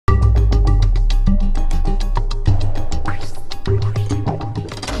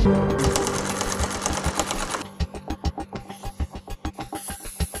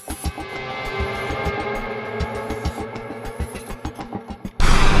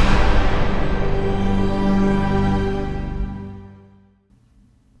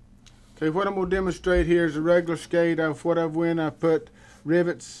Okay, what I'm going to demonstrate here is a regular skate. What I've went, I put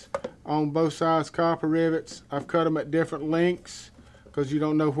rivets on both sides, copper rivets. I've cut them at different lengths because you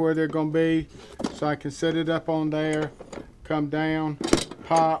don't know where they're going to be. So I can set it up on there, come down,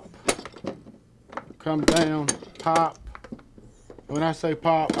 pop, come down, pop. When I say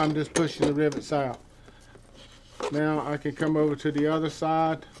pop, I'm just pushing the rivets out. Now I can come over to the other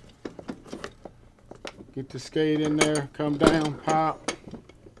side, get the skate in there, come down, pop,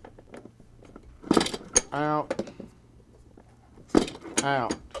 out,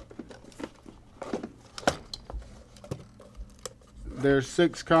 out. There's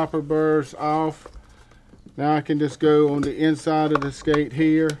 6 copper burrs off. Now I can just go on the inside of the skate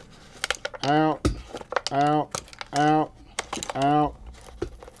here, out, out, out, out,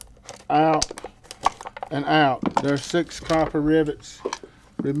 out, and out. There's 6 copper rivets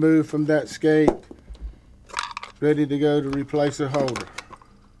removed from that skate, ready to go to replace the holder.